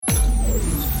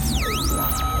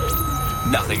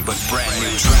Nothing but brand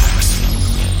new tracks.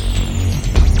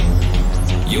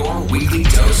 Your weekly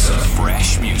dose of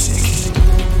fresh music.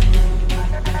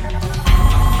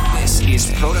 This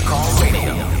is Protocol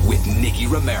Radio with Nicky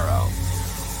Romero.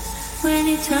 When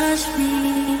you touch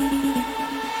me.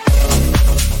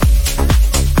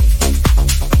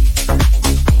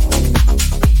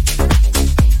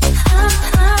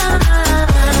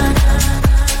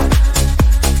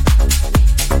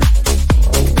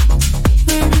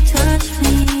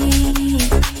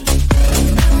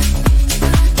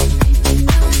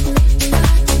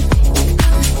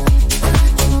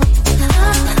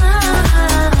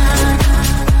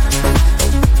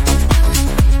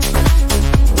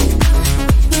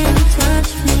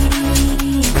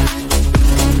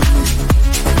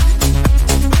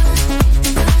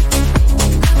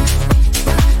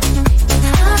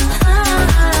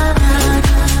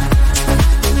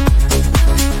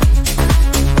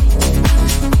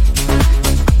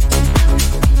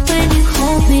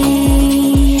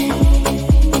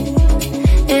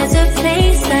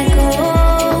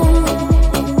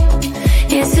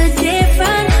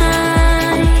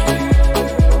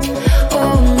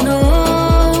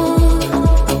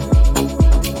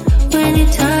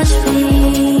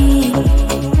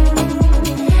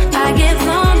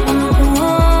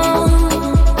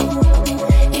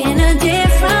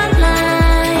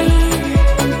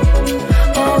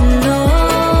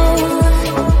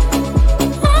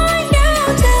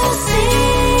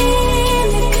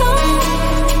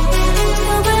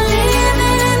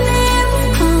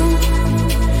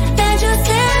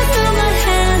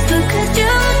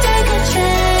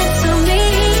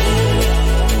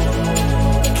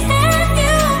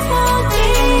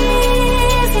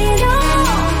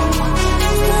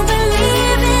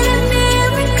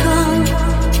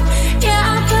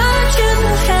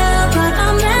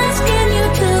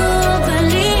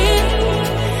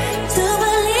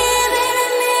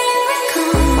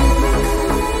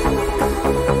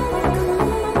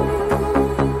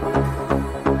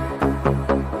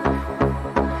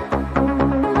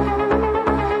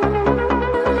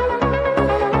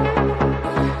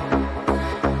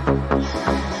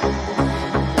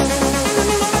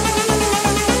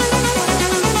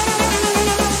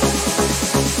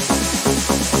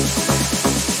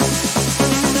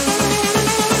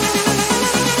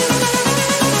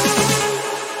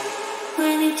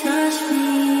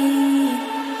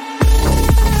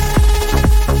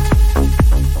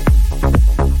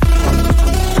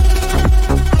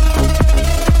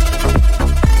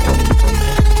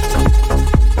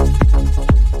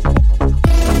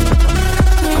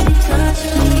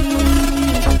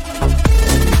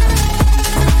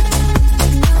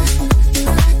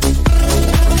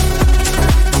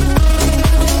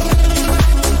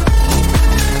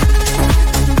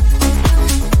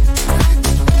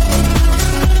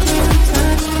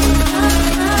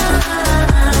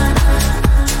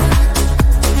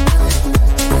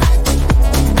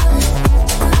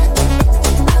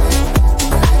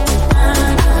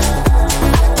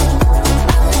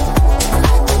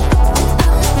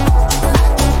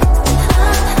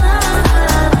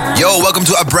 Welcome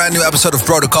to a brand new episode of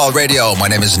Protocol Radio. My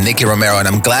name is Nicky Romero and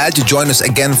I'm glad you joined us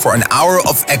again for an hour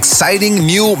of exciting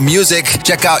new music.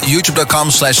 Check out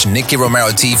youtube.com/Nicky Romero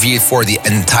TV for the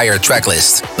entire track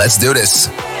list. Let's do this.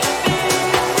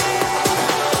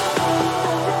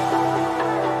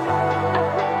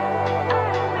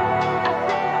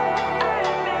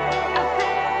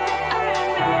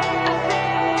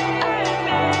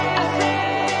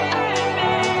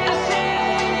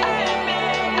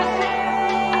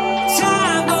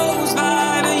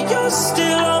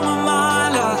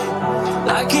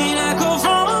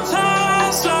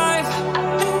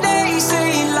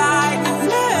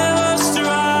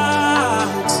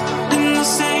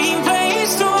 Say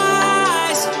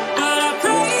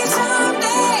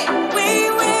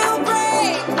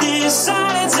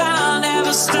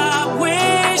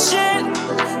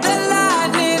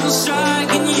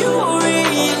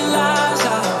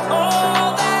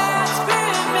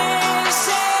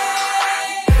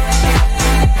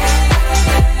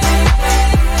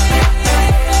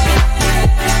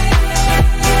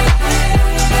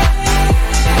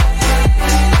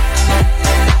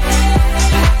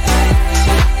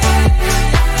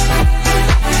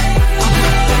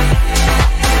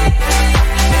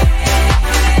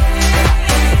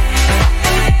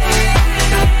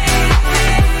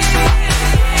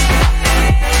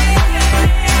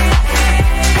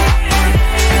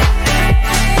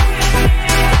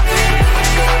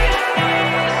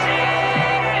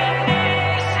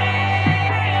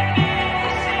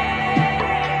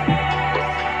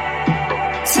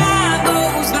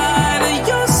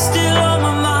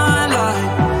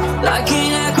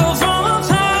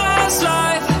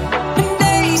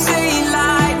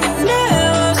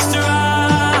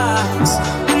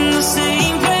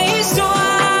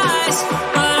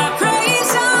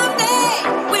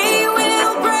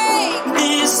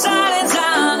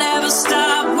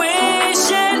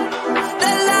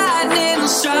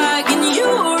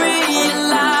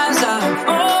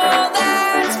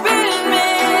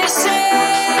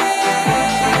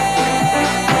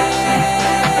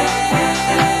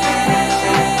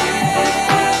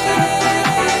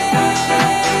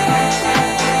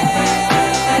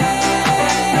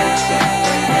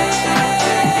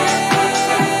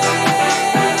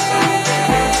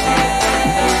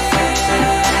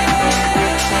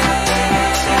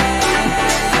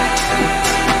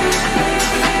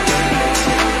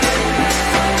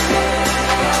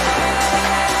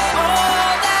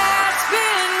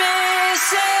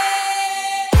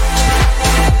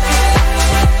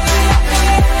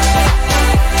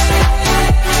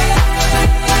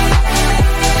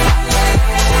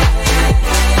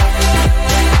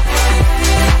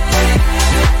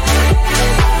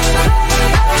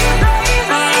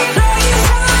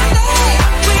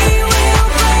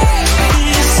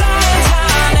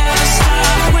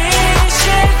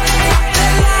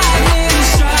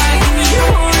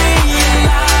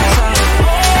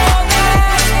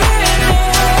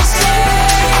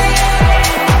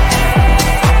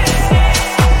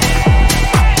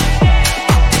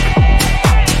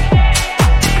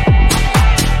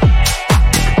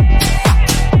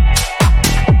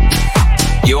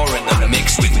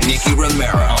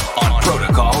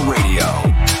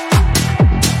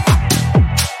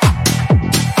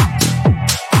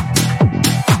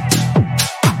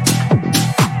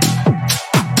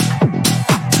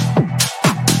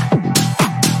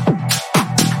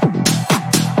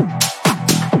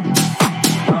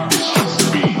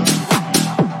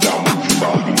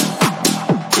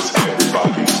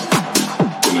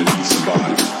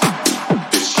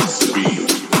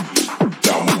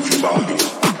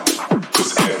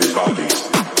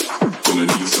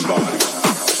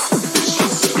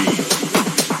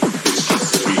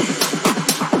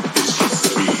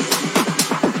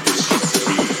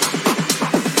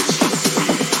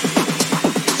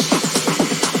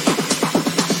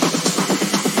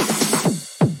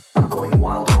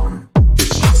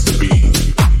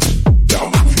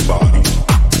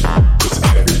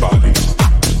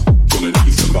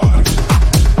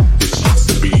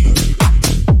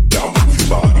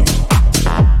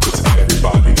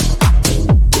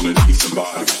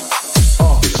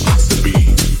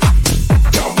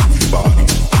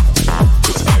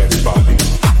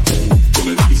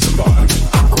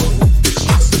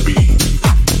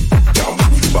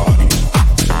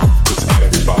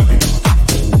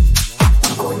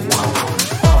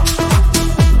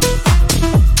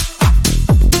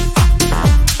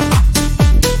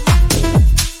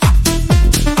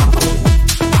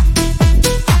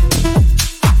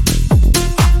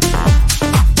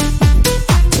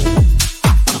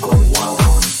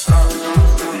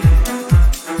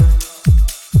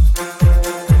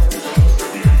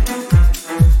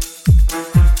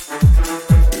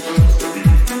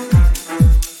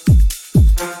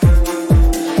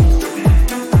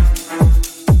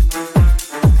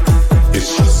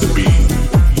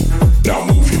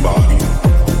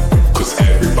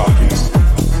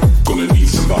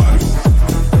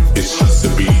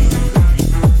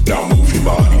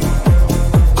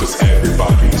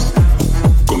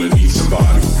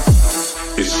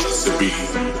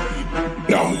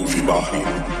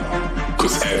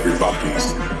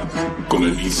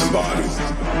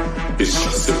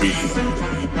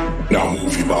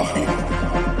body,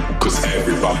 'cause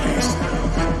everybody's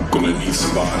gonna need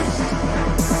somebody.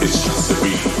 It's just a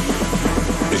beat,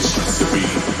 it's just a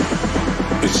beat,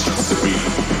 it's just a beat,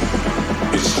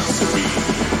 it's just a beat,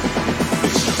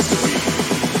 it's just a beat,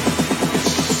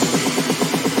 it's just a beat.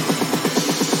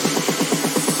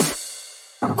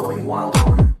 I'm going wild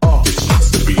on. It's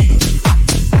just a beat.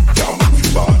 Now move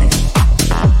your body,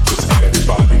 'cause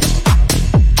everybody's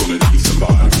gonna need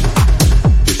somebody.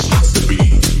 It's just a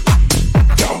beat.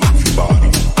 Now move your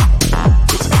body,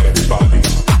 'cause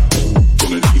everybody's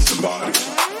gonna need somebody.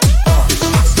 It's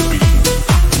just a beat.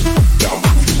 Now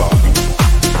move your body,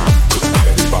 'cause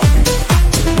everybody's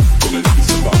gonna need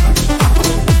somebody.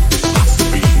 It's just a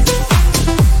beat.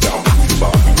 Now move your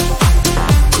body,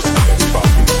 'cause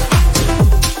everybody's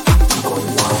going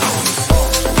wild.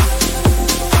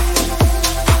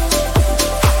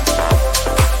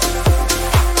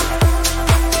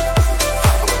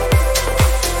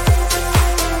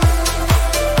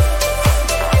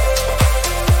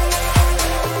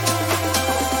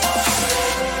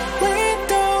 We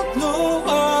don't know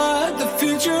what the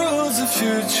future holds, the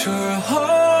future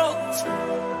holds.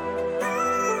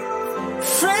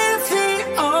 Afraid of the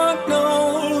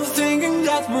unknown, thinking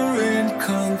that we're in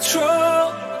control.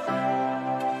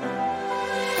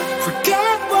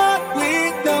 Forget what we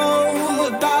know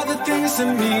about the things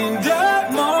that mean the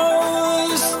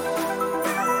most.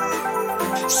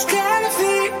 Scared of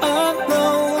the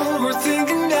unknown, we're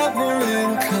thinking that we're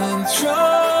in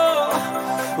control.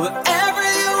 Whatever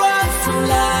you want from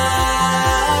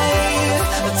life,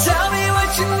 tell me what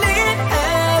you need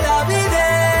and I'll be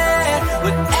there.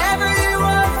 Whatever you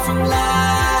want from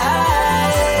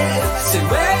life, say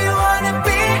where you wanna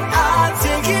be, I'll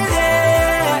take you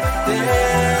there.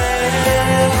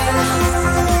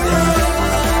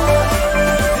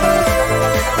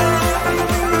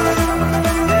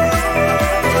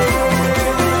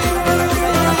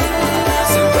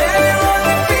 Say where you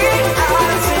wanna be,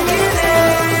 I'll take you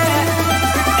there.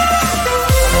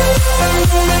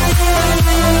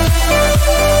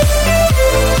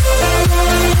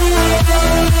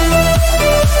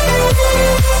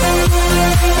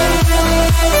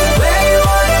 Where you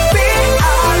wanna be,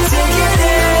 I'll take you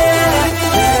there.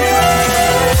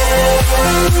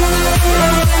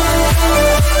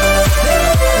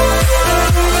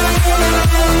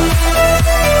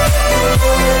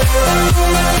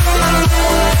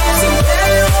 So where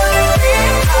you wanna be,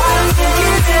 I'll take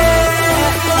you there.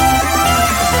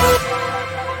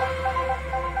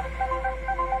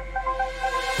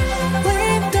 We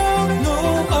don't know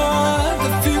what the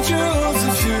future holds,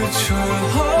 the future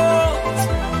holds.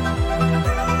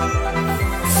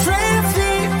 Afraid of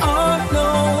the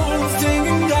unknown,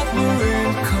 thinking that we're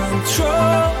in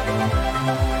control.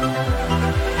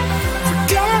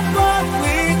 Forget what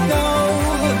we know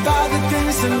about the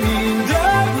things that mean the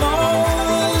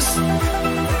most.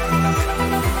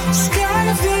 Scared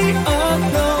of the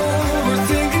unknown, we're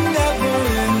thinking that we're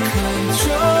in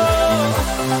control.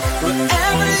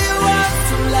 Whatever you want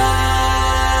from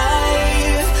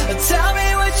life, tell me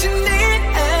what you need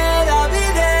and I'll be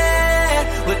there.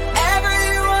 Whatever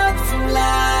you want from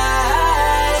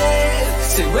life,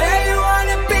 say where you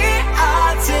wanna be,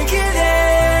 I'll take you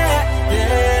there.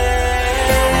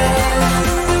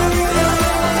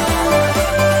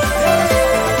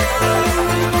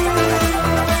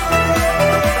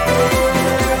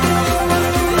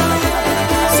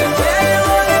 Say where you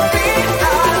wanna be,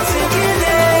 I'll take you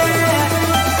there.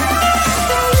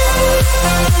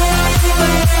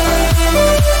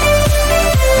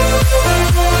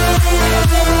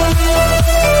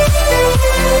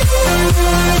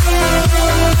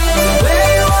 Where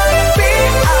you wanna be,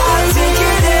 I'll take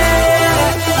you there.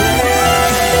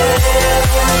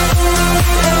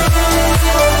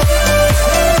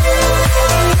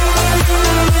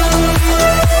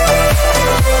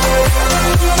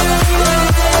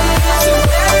 So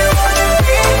where you wanna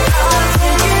be, I'll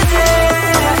take you there.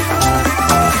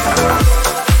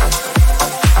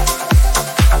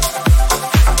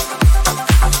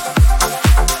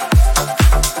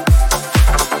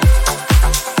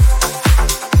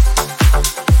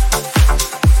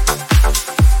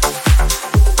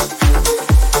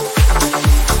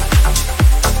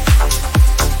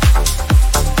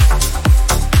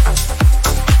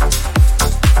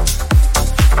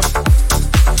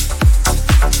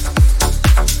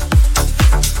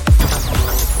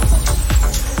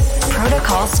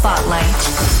 Protocol Spotlight.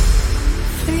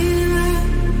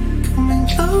 Feeling coming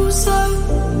closer,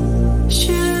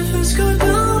 shivers go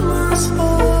down my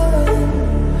spine.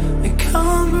 I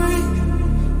can't breathe,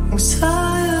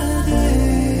 anxiety.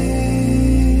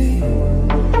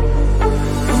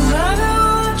 No matter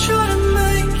what I try to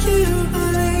make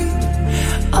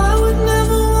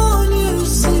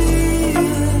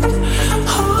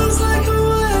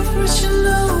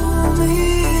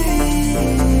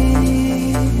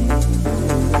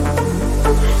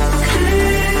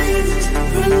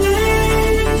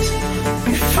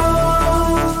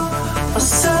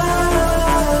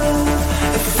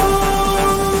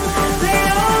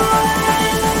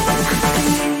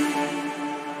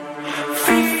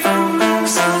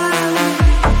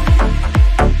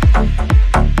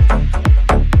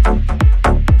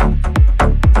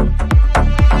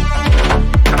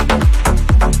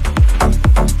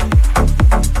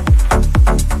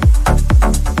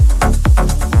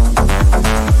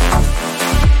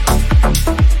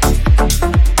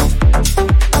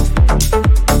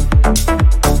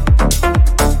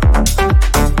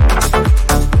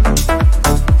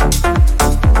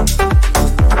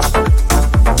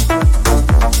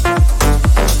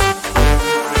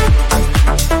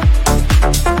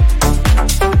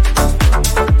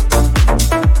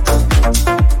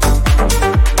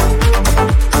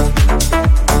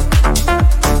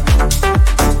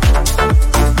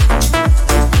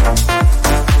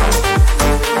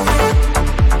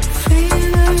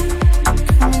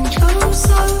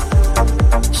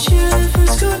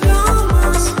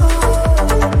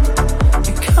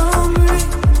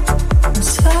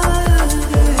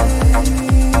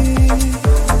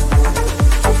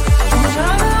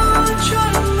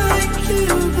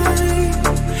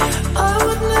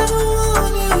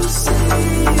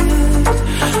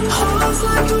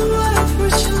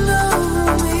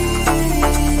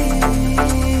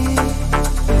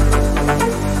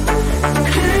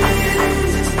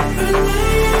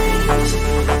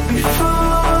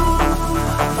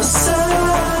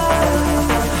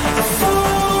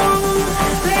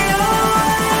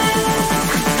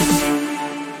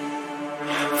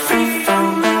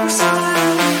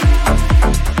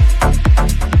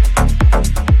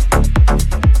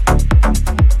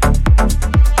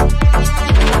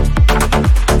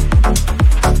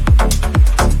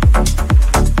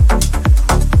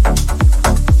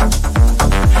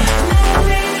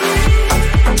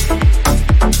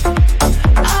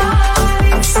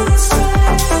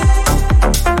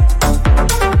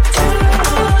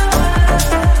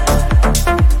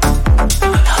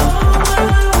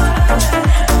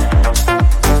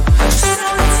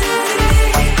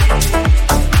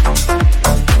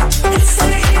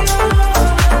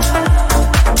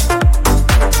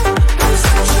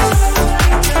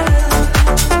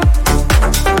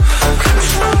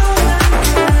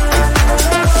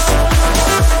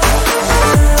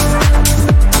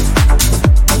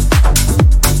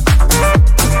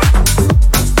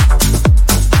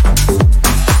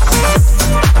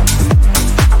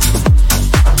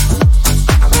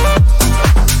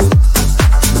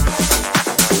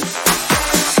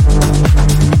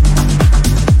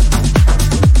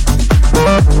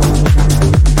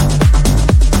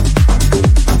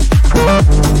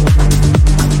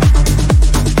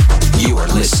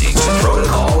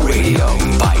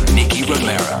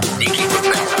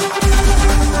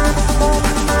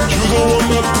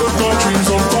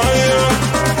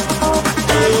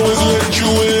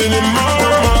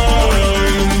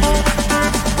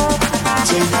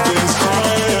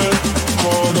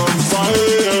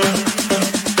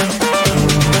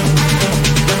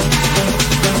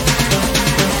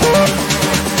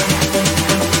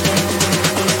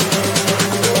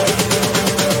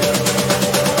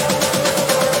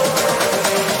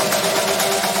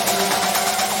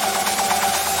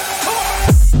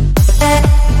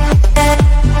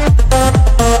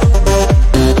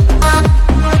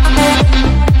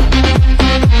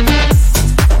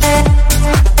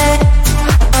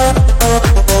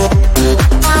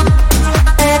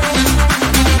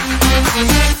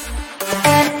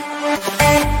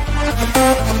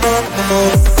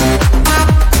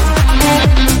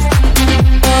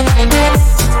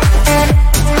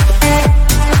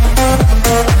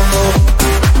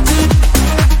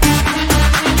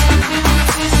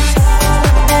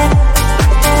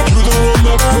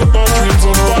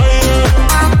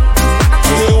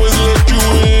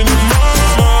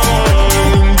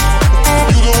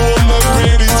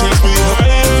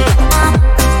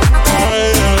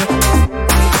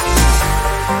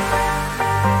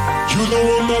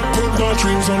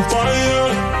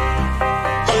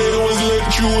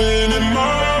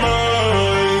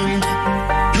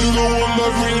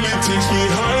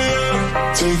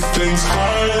Take things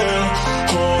higher,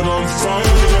 heart on fire.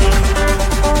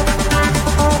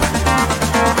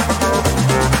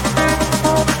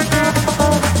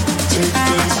 Take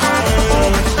things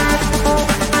higher,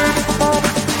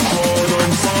 heart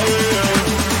on fire.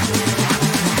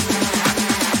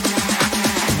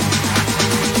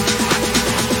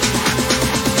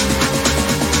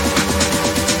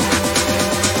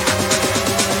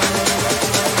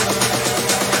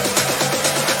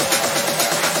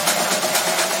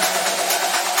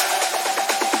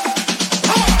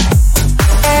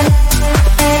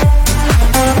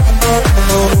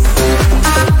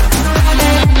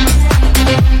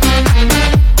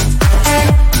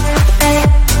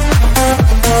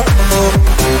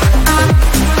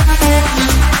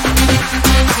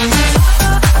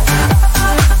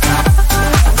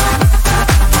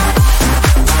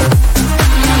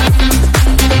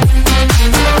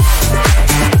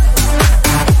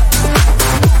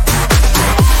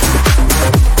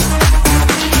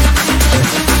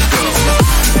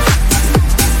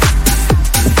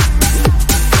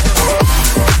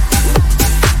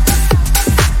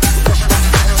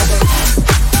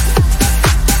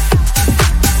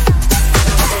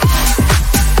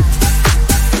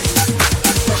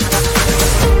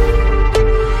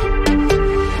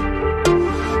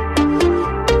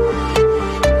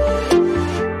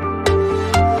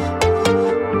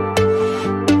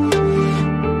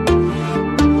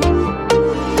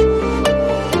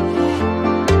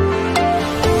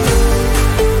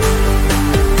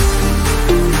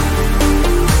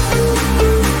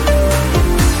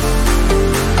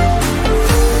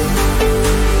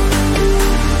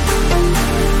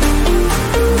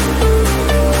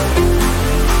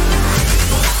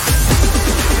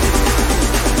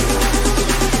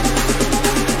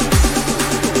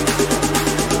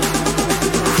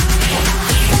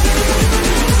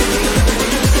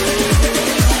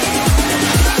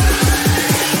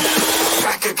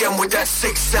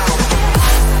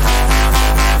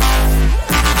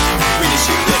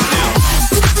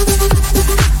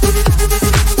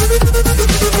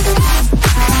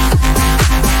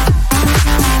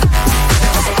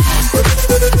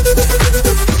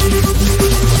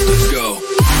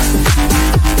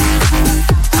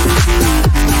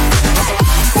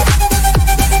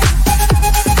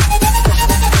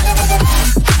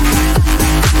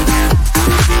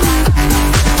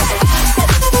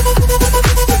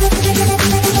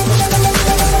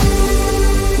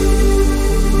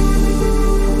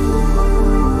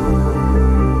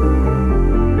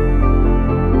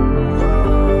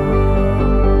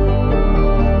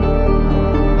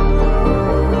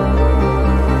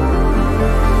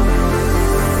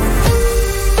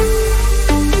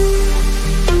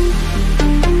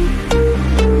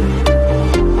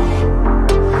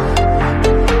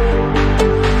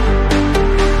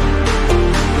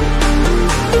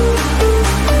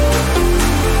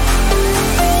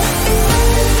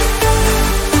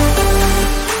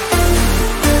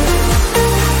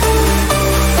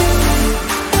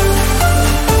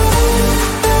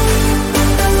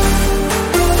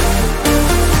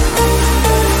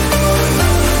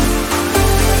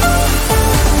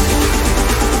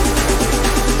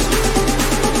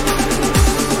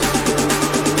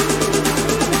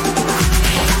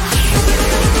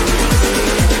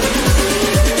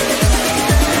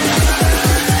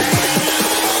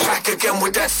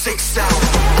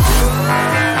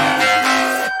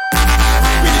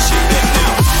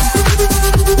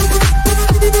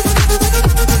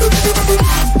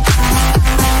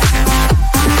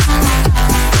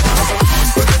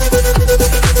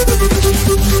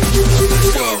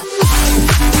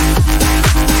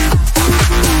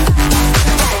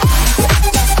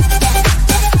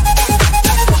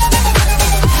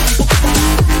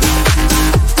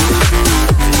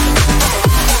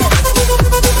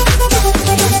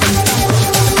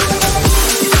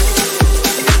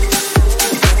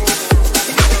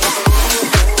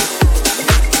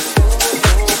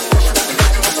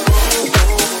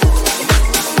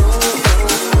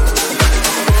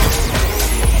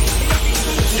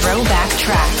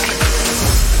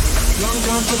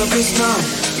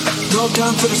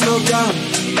 time for the slow down.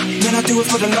 Man, I do it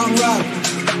for the long ride.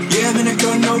 Yeah, I'm in a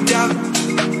gun, no doubt.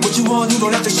 What you want, you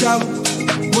don't have to shout.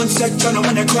 One sec, tryna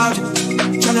win the crowd.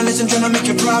 Tryna listen, tryna make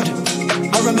you proud.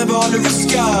 I remember all the risk,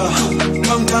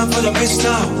 long time for the bitch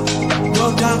now. No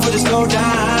time for the slow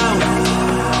down.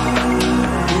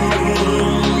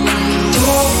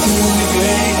 Talk to me,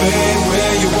 baby,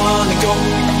 where you wanna go.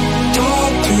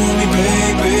 Talk to me,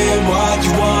 baby, what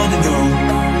you wanna know.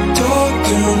 Talk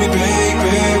to me,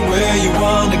 baby, where you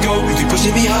wanna go. You keep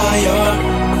pushing me higher.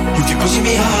 You keep pushing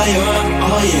me higher,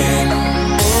 oh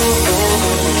yeah.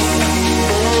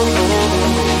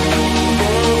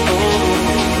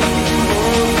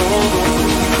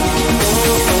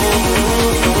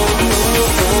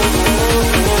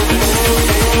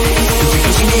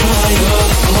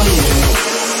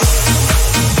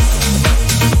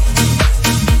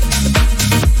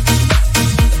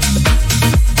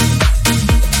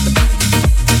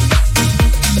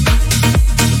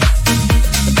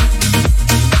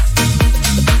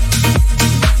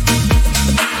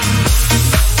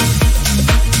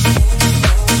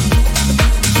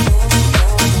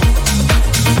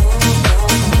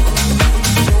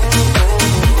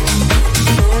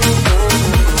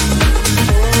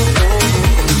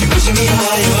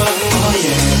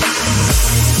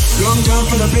 Come down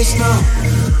for the bass now.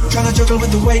 Tryna juggle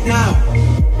with the weight now.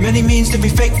 Many means to be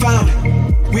fake found.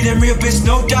 We them real bitch,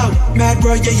 no doubt. Mad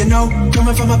world, yeah, you know.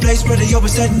 Coming from a place where they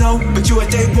always said no, but you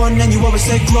at day one and you always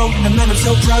said grow. And man, I'm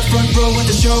so proud, front row at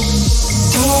the show.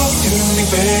 Talk to me,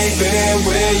 baby,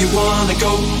 where you wanna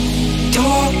go?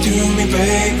 Talk to me,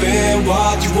 baby,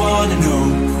 what you wanna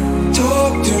know?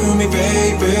 Talk to me,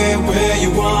 baby, where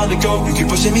you wanna go? You keep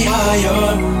pushing me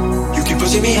higher, you keep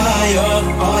pushing me higher,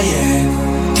 oh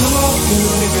yeah. Talk to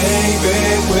me, baby,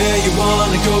 where you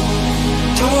wanna go?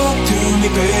 Talk to me,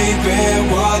 baby,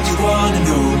 what you wanna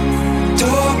know?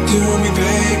 Talk to me,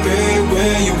 baby,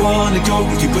 where you wanna go?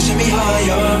 You keep pushing me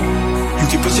higher, you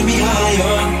keep pushing me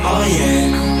higher, oh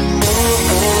yeah.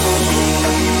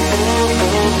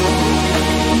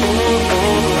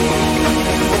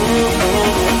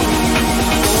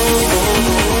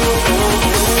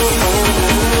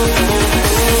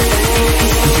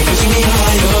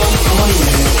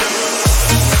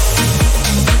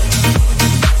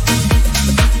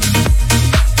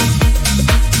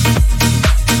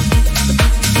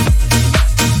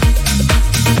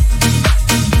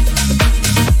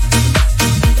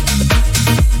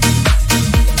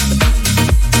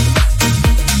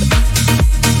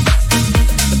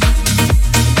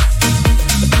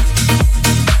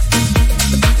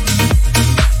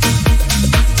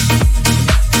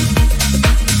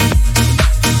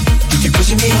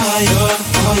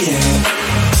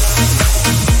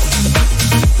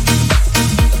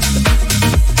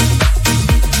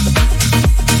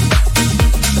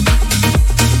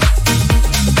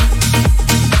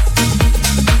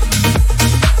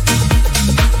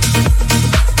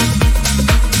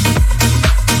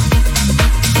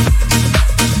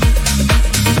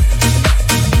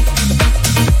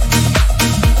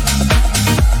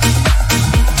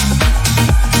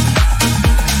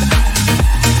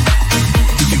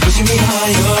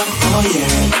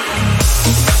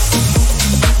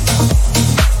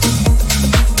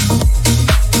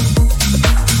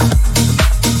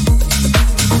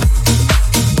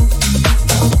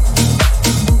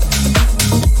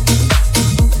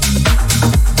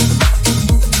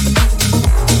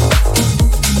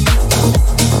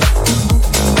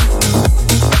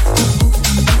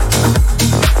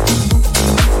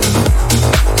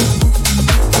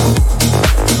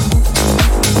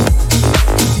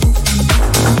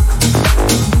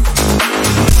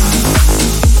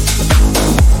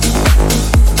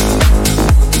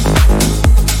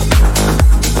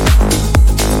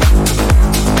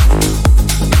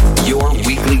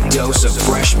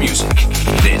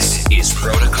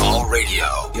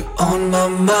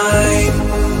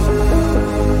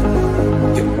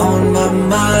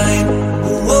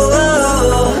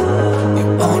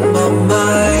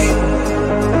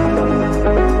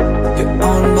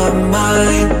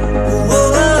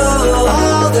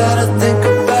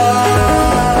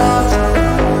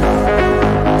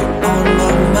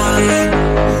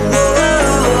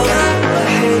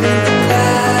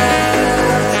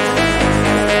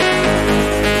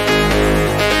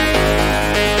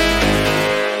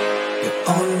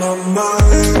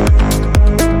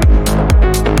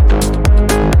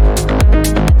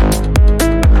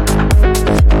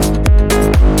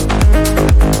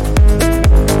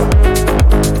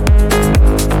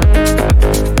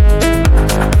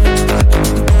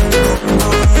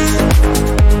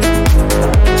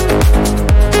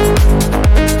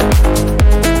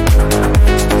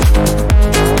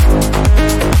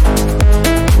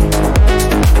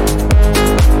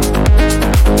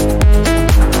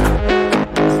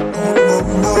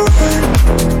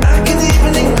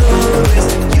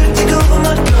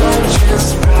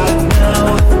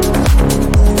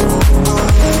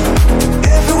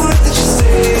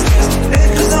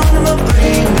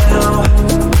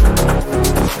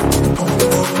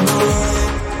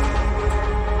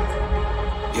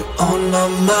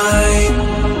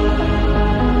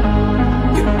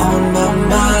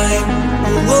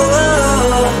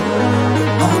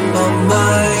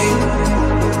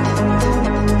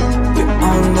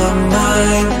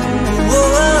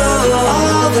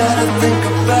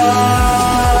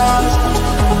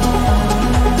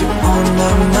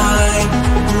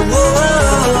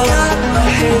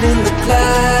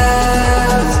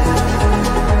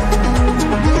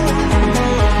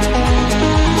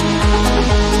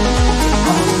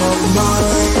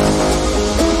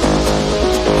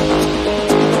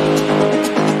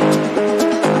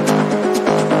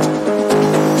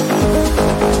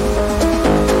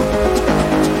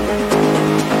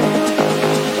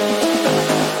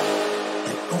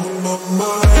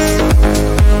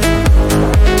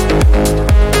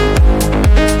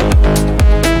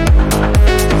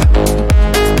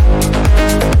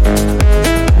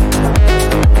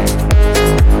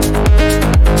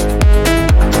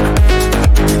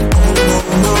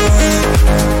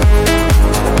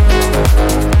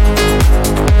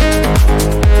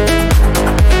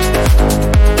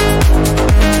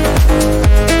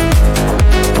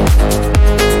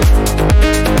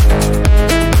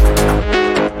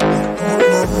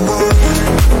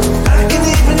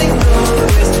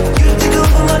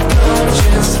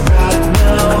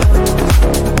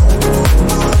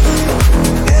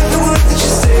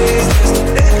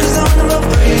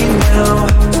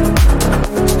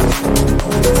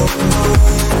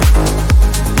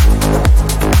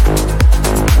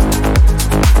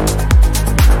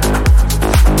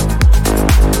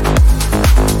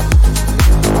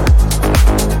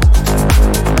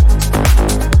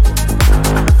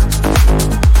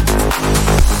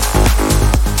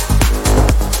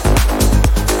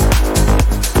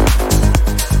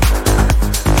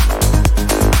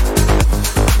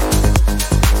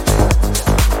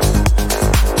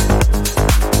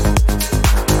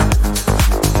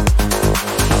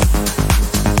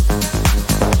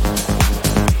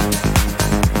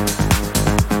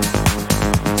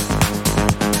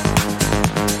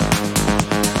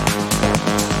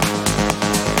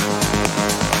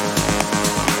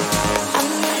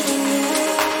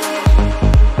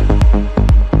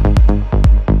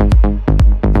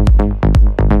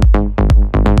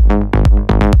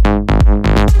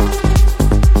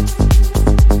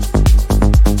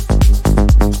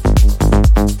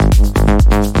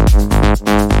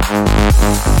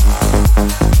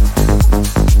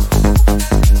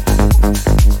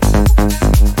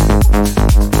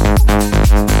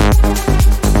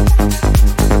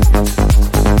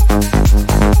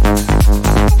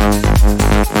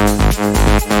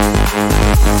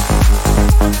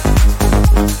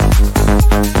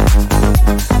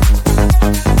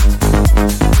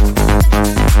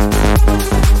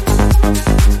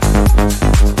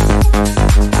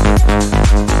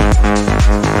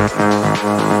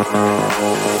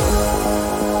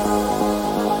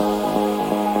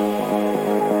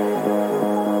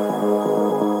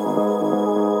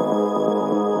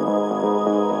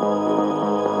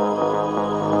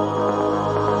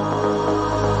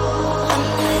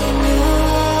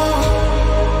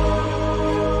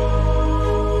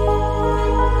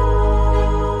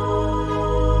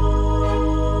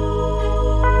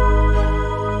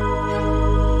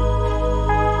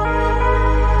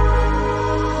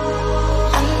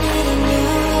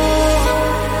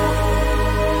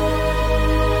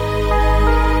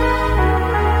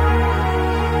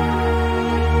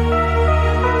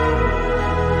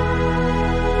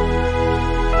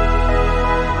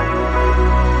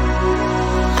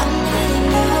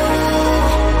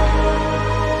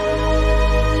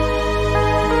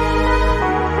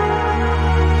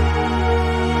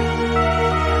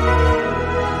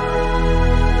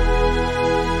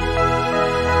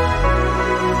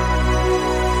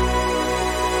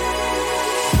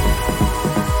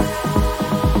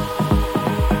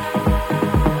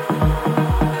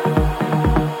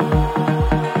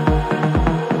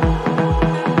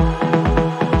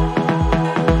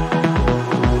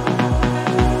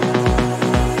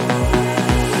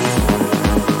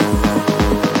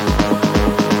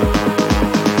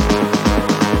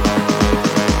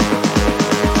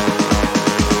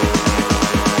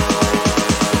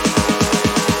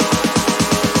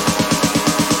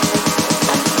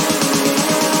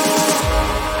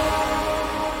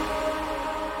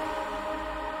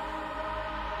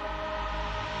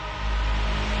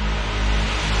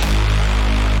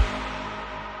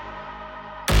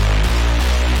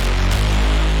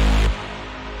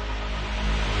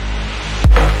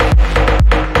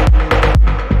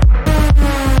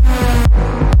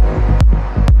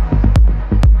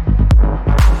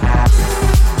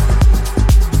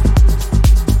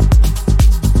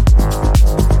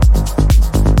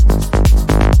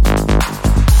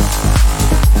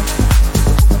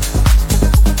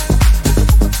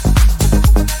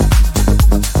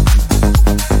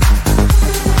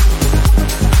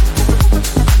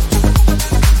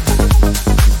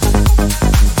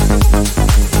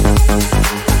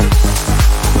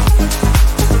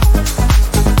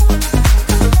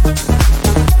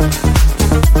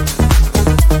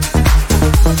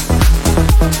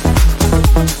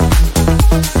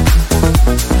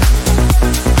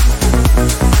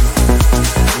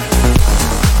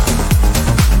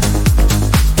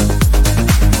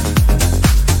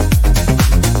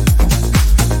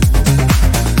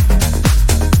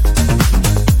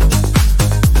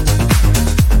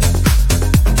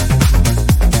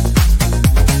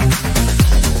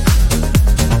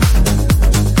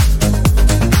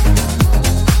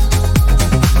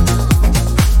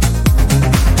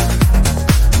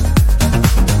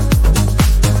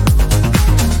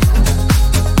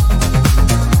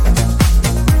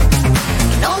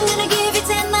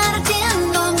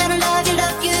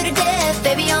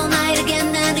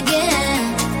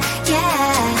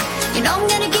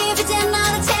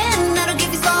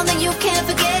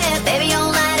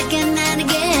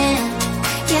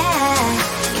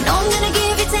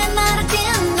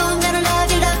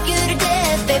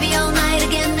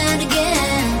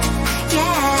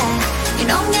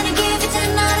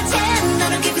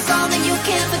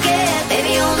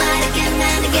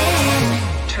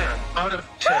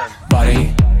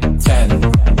 Body 10,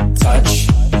 touch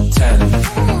 10,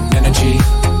 energy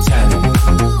 10,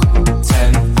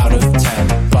 10 out of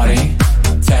 10. Body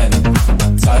 10,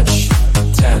 touch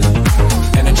 10,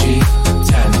 energy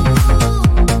 10,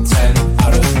 10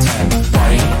 out of 10.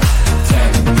 Body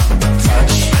 10,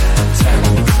 touch 10,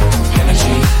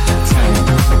 energy 10,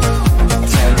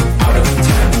 10 out of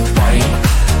 10. Body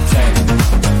 10,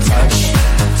 touch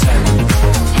 10,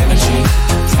 energy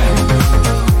 10,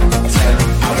 10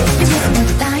 out of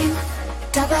 10.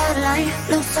 Top of the line,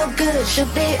 look so good,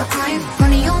 should be a crime.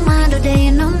 Running your mind all day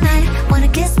and all night. Wanna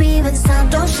kiss me but the sun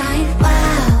don't shine.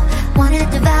 Wow, wanna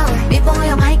devour. Before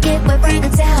your mic get wet, bring a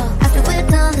towel. After we're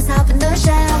done, let's hop in the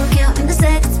shower. Counting the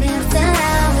seconds, minutes and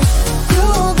hours. You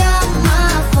got my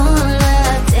full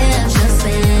attention,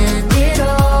 spend it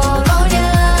all on ya.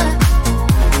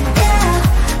 Yeah,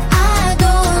 I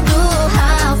don't do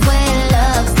halfway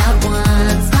loves, not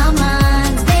once. My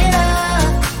mind's made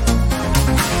up.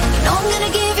 You know I'm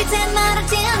gonna give you 10 out of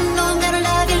 10. Know I'm gonna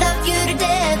love you to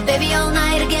death, baby, all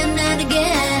night again and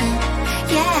again.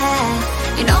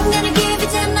 Yeah, you know I'm gonna give you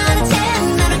 10 out of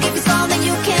 10. I'll give you something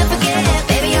you can't forget,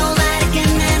 baby, all night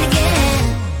again and again.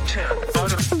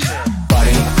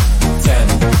 Body 10,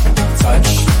 touch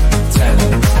 10,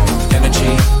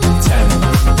 energy 10,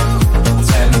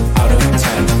 10 out of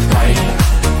 10. Body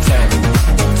 10,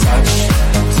 touch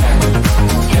 10,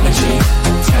 energy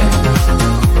 10,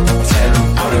 10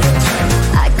 out of 10.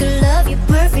 I could love you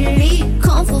perfectly,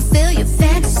 come fulfill your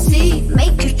fantasy,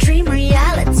 make your dream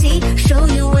reality, show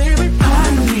you every part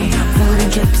of me.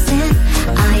 100%,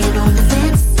 I ain't on the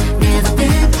fence, never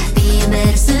been, be a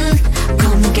medicine,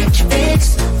 come get your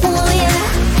fix. Oh yeah,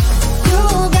 you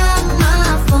got my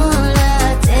full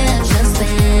attention,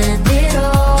 spend it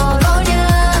all on ya.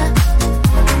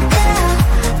 Yeah,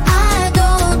 I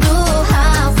don't do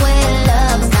halfway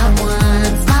loves, not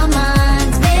once. My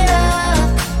mind's made up.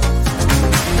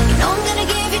 You know I'm gonna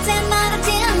give you 10 out of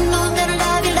 10. Know I'm gonna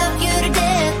love you to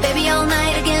death, baby, all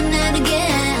night again and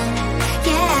again.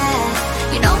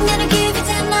 Yeah, you know I'm gonna give you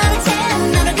 10 out of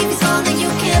 10. I'll give you something you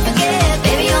can't forget,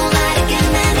 baby, all night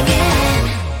again and again.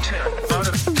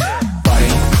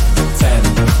 Body 10,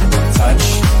 touch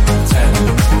 10,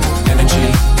 energy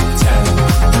 10,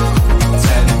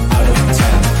 10 out of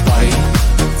 10. Body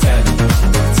 10,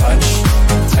 touch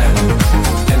 10,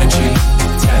 energy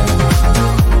 10,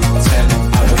 10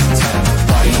 out of 10.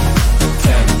 Body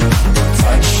 10,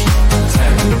 touch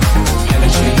 10,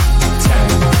 energy 10,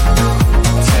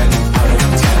 10 out of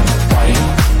 10. Body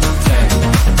 10,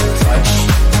 touch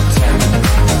 10,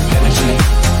 energy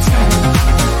 10,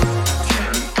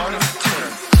 10 out of 10.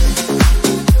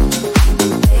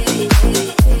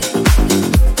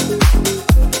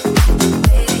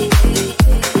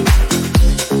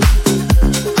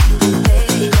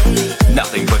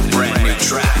 Nothing but brand new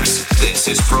tracks. This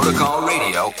is Protocol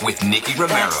Radio with Nicky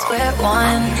Romero. Square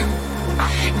one.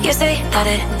 You say that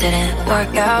it didn't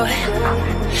work out.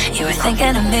 You were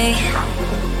thinking of me,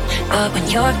 but when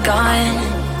you're gone,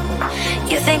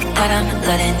 you think that I'm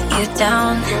letting you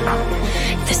down.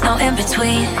 There's no in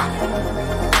between.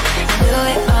 Do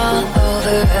it all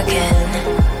over again,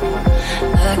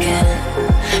 but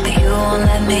you won't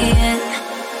let me in.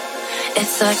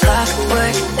 It's like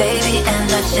clockwork, baby,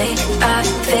 and I think I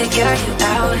figured you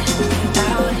out.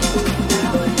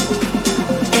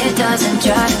 It doesn't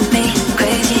drive me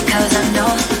crazy, cause I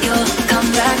know you'll come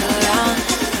back around.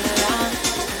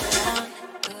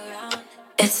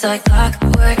 It's like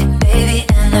clockwork, baby,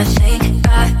 and I think I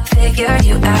figured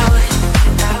you out.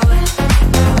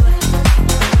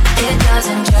 It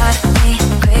doesn't drive me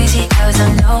crazy, cause I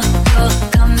know you'll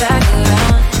come back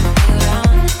around.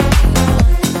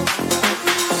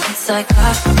 It's like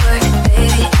clockwork,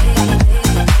 baby.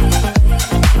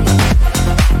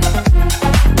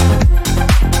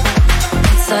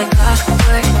 It's like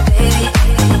clockwork, baby.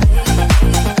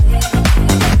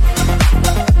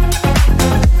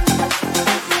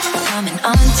 Coming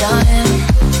undone.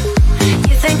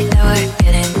 You think that we're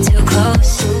getting too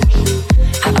close.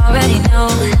 I already know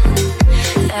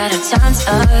that our time's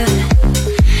up,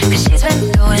 cause she's been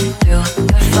going through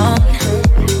your phone,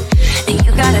 and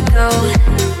you gotta go.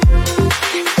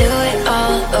 Do it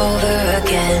all over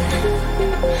again.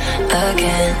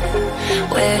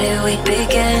 Where did we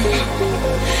begin?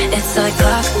 It's like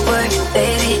clockwork,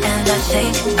 baby, and I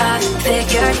think I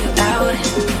figured you out.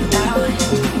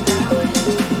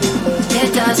 It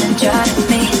doesn't drive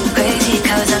me crazy,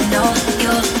 cause I know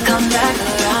you'll come back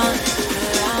around.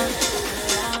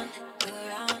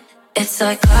 It's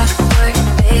like clockwork,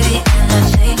 baby, and I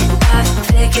think I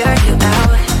figured you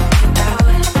out.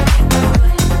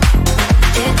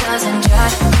 It doesn't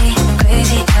drive me crazy.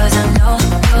 crazy 'cause I know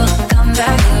you'll come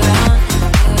back around.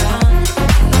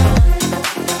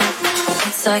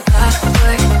 It's like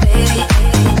clockwork, baby.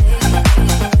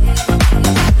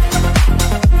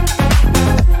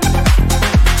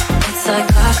 It's like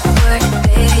clockwork,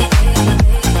 baby.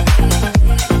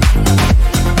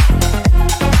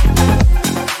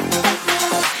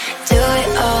 Do it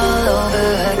all over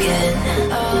again,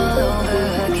 all over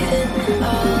again,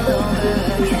 all over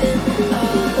again,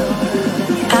 all over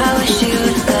again. I wish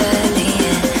you'd let me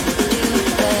in, you'd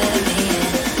let me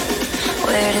in.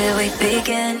 Where do we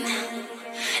begin?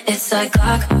 It's like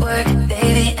clockwork,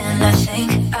 baby, and I think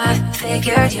I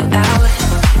figured you out.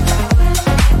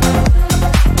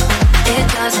 It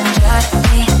doesn't drive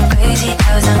me crazy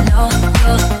 'cause I know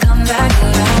you'll come back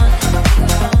around.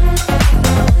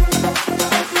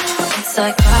 It's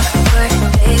like clockwork,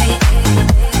 baby.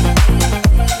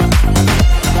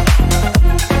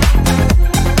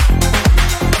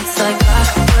 It's like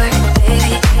clockwork,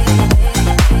 baby.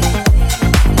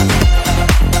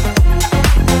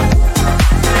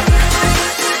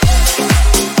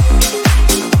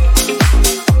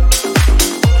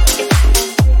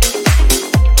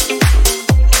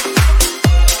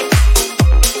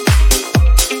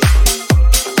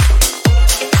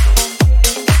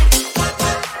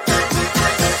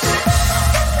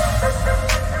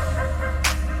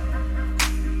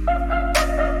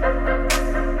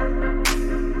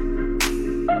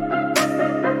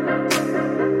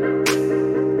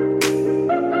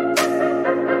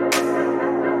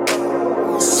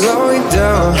 Slow it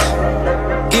down,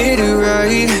 get it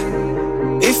right.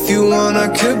 If you want, I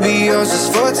could be yours just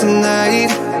for tonight.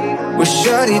 We'll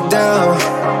shut it down,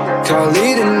 call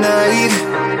it a night,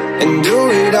 and do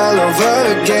it all over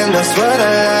again, that's what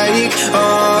I like.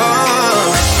 Oh,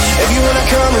 if you wanna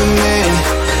come with me,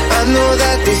 I know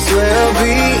that this will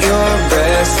be your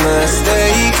best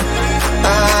mistake.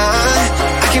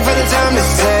 I can't find the time to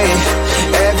say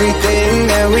everything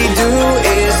that we do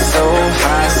is so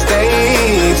high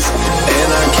stakes, and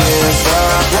I can't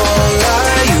stop, won't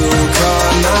lie. You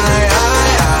caught my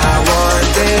eye, I want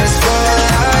this for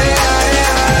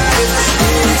life.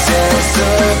 It's a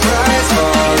surprise,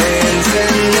 falling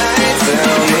tonight.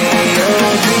 Tell me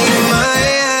you'll be mine.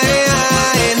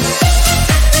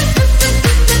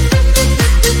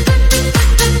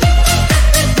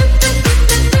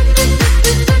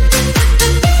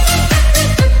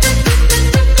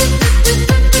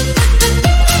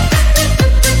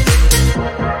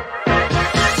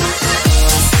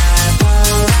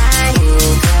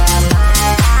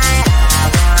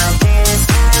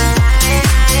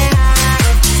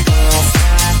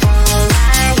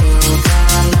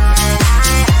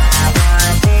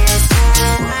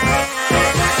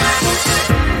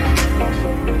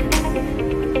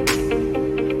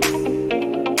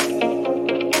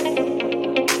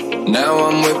 Now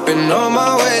I'm whipping on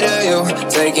my way to you,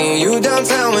 taking you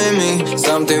downtown with me.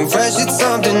 Something fresh, it's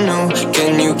something new.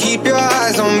 Can you keep your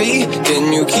eyes on me?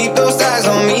 Can you keep those eyes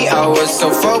on me? I was so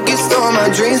focused on my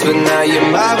dreams, but now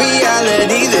you're my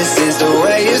reality. This is the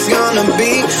way it's gonna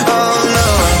be. Oh no,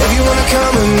 if you wanna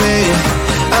come with me,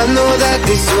 I know that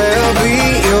this will be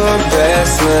your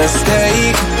best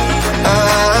mistake.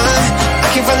 I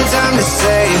can't find the time to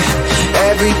say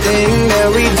everything that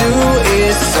we do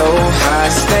is so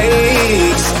high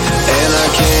stakes, and I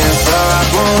can't stop,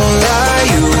 won't lie.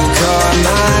 You caught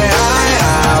my eye,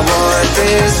 I want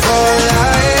this for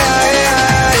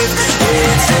life.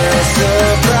 It's a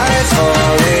surprise,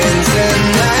 falling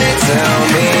tonight. Tell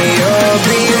me you'll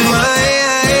be mine.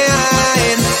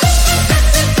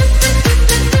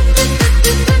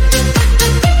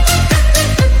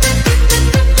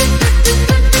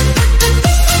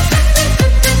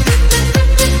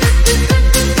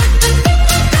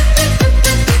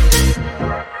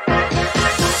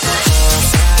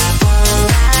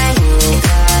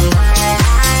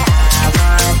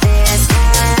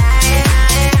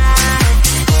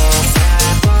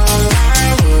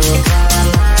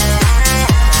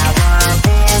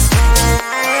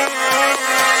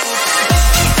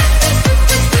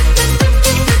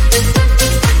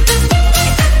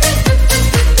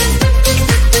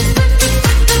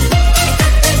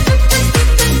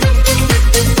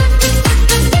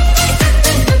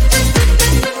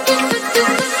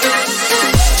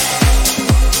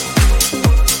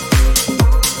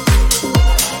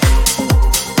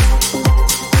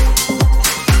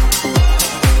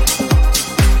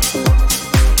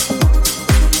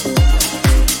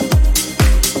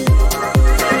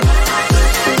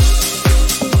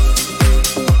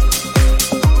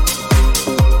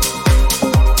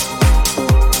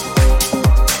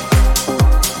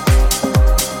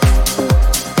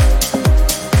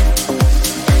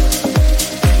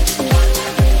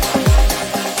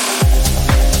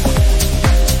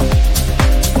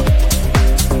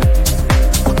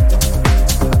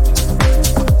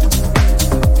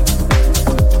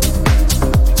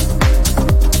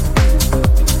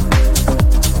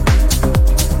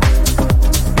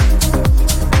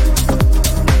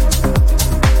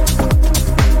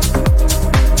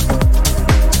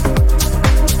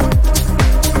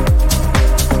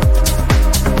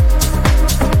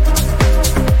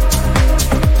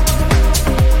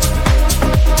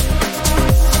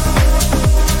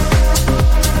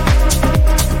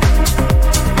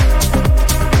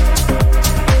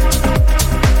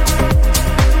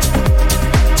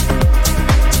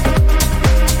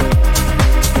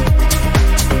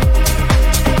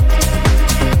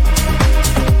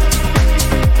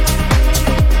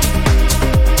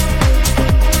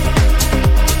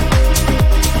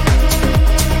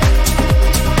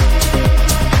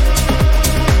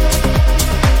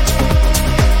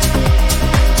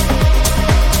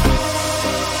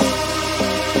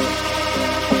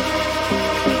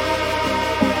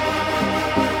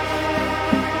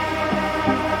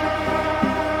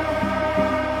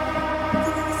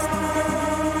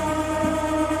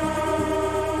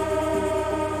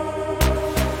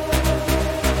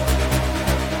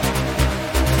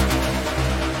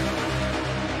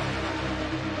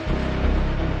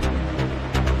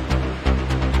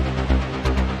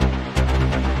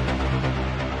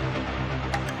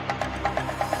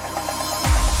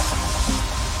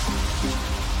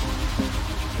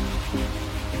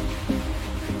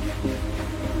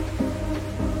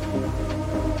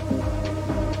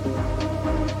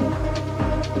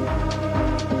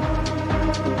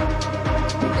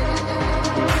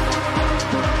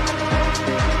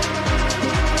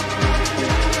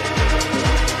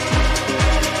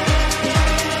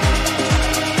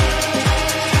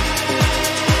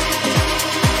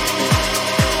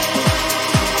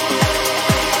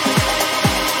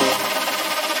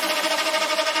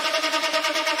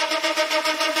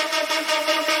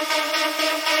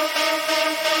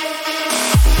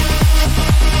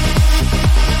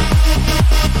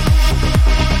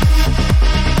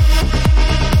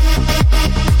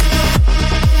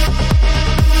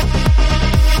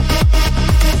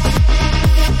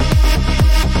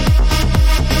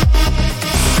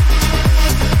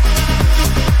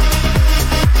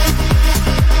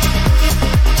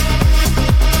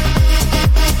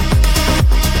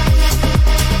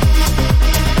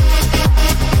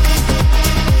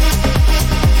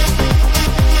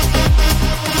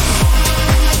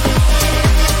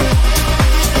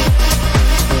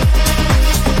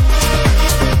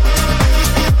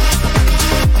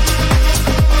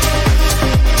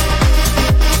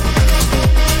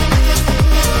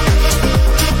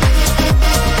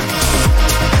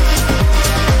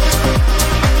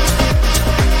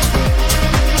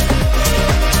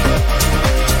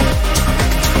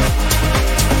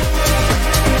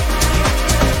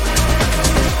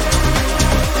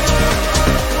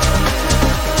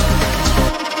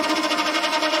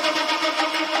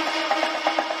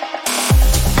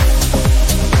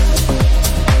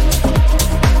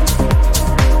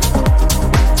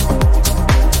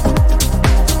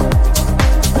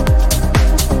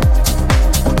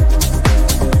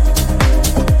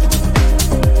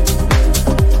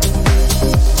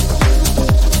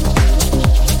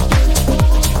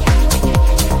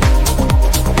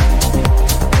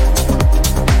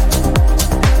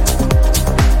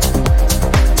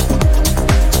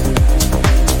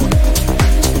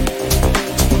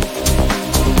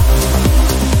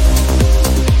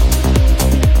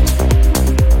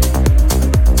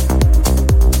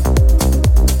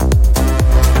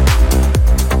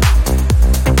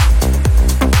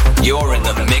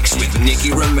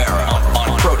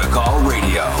 on Protocol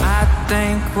Radio. I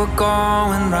think we're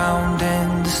going round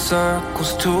in the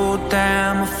circles, too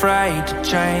damn afraid to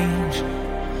change.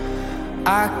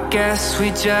 I guess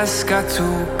we just got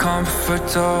too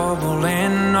comfortable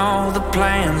in all the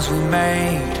plans we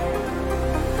made.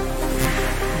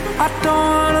 I don't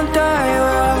wanna die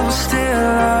while we're still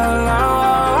alive.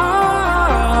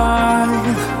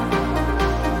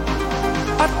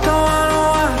 I don't wanna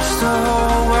watch the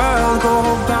whole world go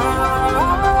by.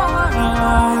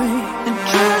 And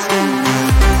trust in me.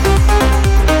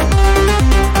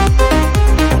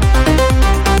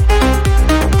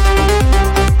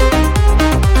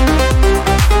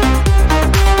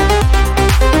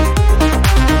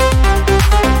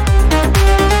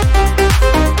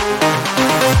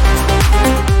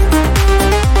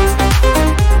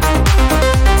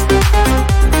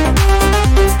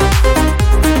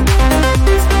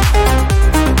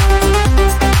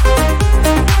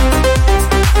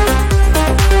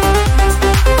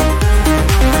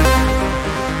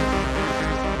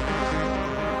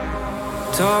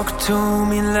 Talk to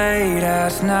me late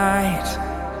at night.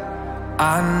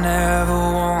 I never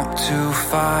want to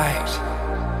fight.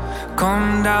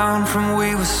 Come down from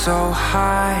we were so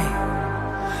high.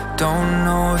 Don't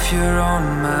know if you're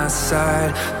on my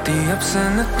side. The ups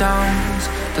and the downs,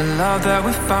 the love that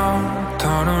we found.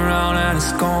 Turn around and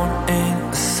it's gone in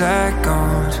a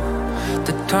second.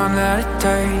 The time that it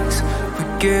takes, we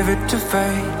give it to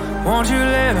fate. Won't you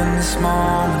live in this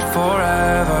moment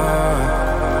forever?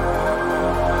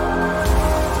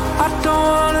 I don't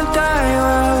wanna die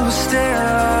while we're still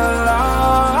alive.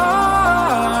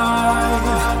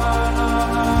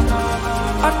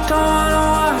 I don't wanna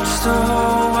watch the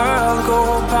whole world go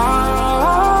by.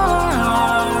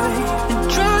 And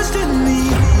trust in me.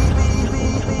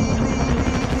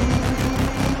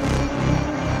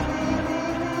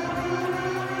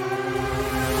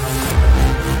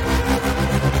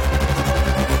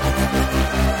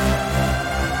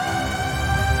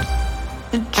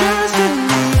 And trust in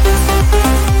me.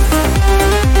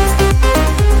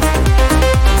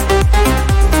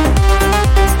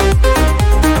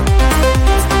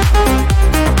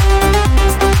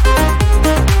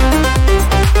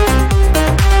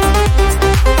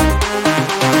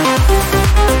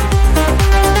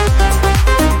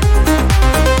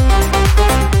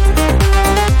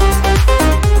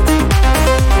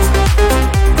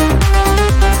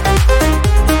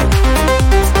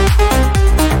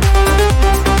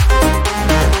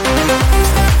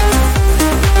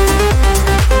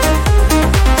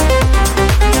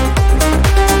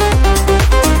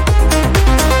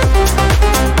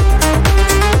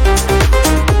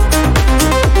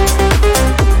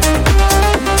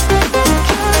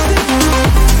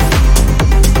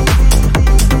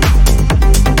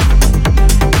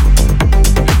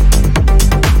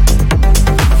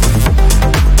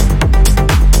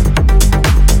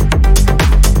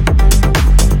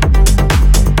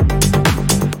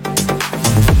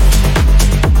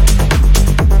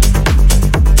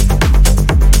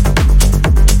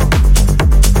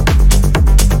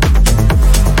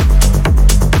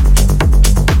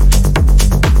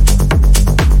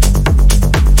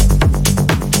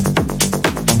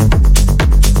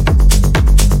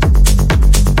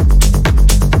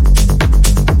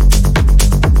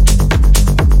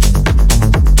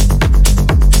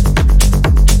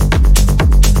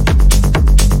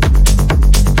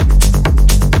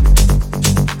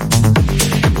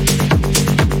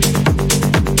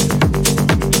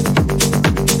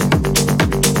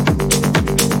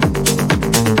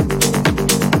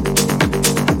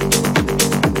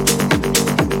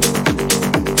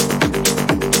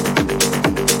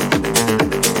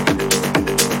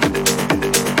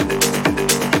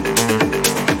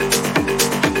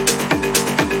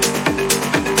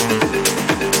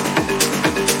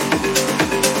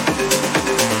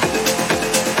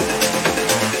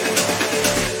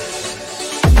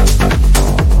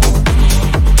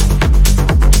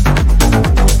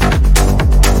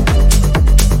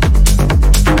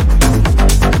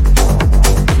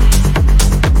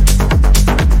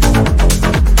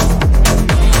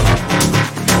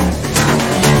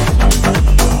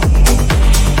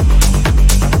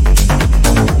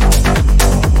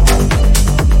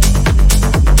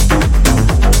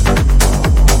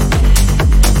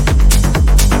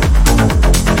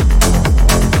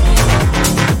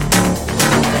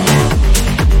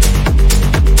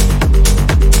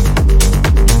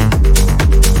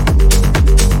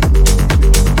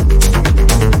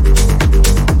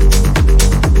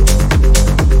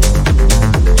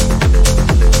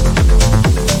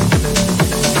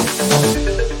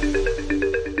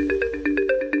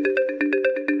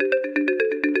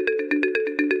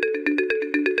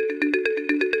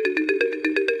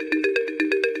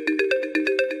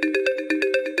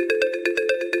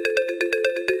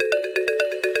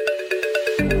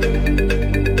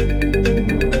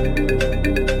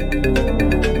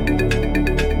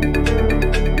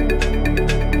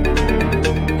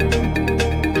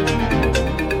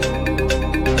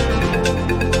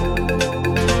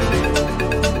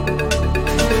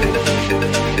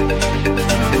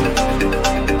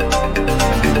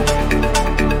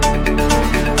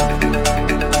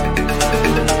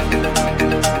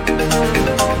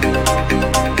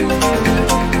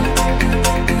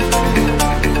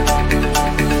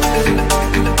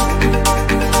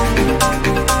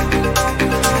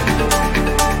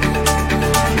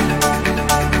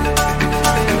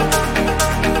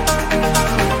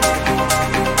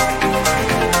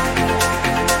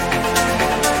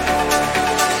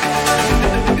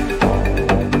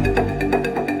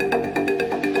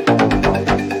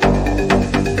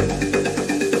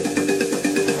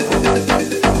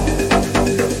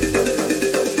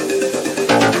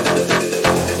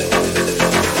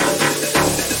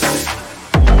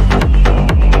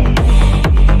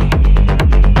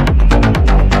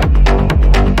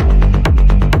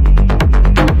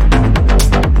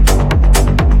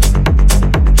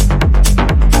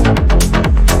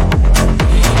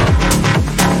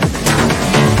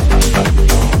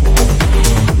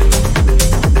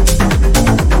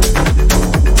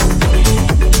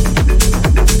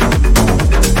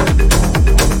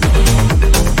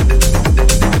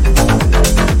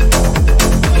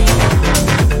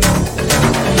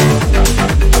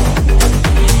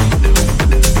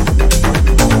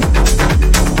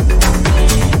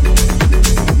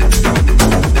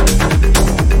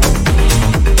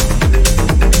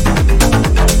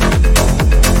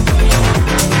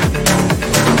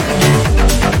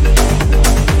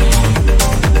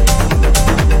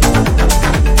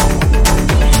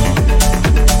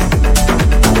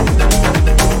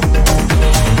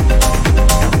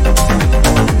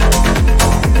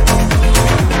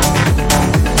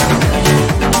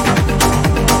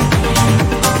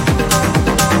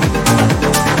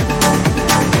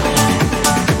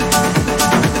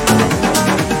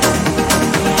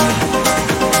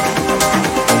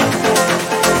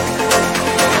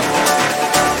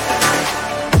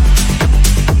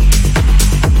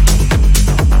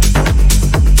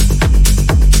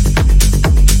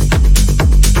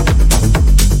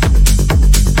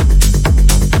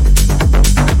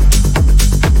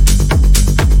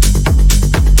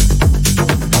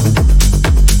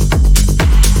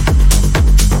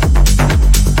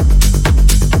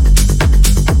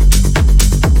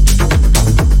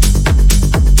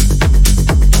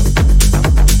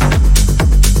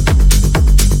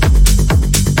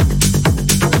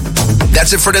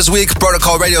 That's it for this week.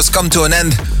 Protocol Radio's come to an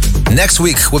end. Next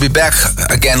week, we'll be back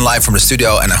again live from the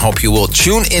studio, and I hope you will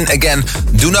tune in again.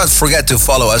 Do not forget to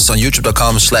follow us on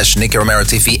youtube.com/Nicky Romero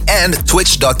TV and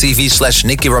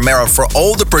twitch.tv/Nicky Romero for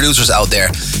all the producers out there.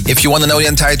 If you want to know the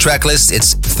entire track list,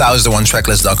 it's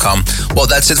 1001tracklist.com. Well,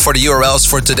 that's it for the URLs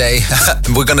for today.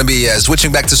 We're going to be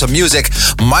switching back to some music.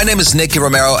 My name is Nicky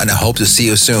Romero, and I hope to see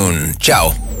you soon.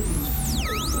 Ciao.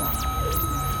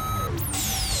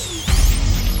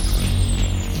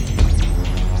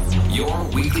 Your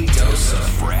weekly dose of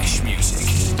fresh music.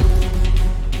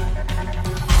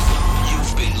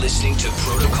 You've been listening to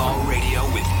Protocol Radio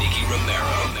with Nicky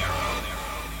Romero.